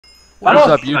What is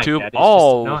up, Oh my YouTube? God, it's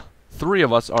All just three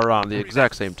of us are on the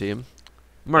exact same team.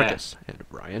 Marcus and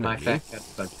Brian my and me.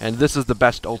 fact. And this is the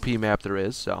best OP map there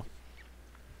is, so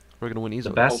we're gonna win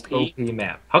easily. The best OP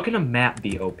map. How can a map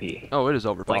be OP? Oh, it is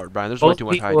overpowered, Like, Brian. There's way too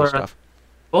much hiding stuff.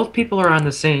 Both people are on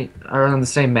the same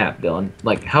map, Dylan.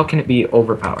 Like, how can it be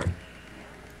overpowered?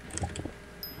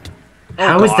 Oh,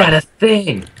 How is God. that a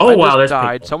thing? I Oh wow, just there's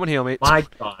died. people. Someone heal me. My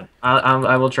God,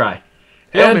 I will try.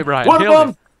 Heal And me, Brian. one Heal of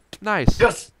me. them. Nice.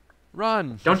 Yes.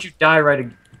 Run. Don't you die right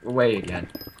away again.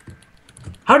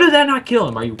 How did that not kill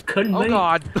him? Are you kidding me? Oh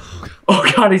God.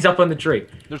 Oh God, he's up on the tree.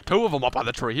 There's two of them up on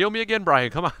the tree. Heal me again, Brian.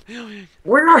 Come on.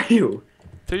 Where are you?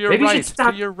 To your Maybe you right. should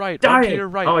stop To your right. dying. Run to your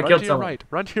right. Oh, I Run killed to your someone. right.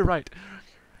 Run to your right.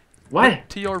 What? Run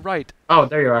to your right. Oh,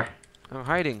 there you are. I'm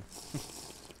hiding.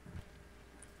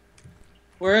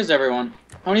 Where is everyone?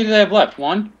 How many do they have left?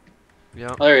 One?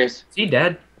 Yeah. Oh, there he is. Is he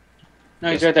dead?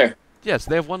 No, he's right there. Yes,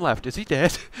 they have one left. Is he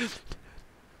dead?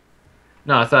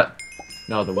 No, I thought.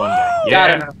 No, the one guy. Got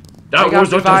Yeah. him. I That got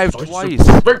was a revived decisive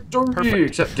twice. victory. Perfect.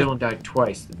 Except Dylan died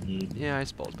twice. Yeah, I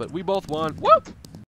suppose. But we both won. Whoop!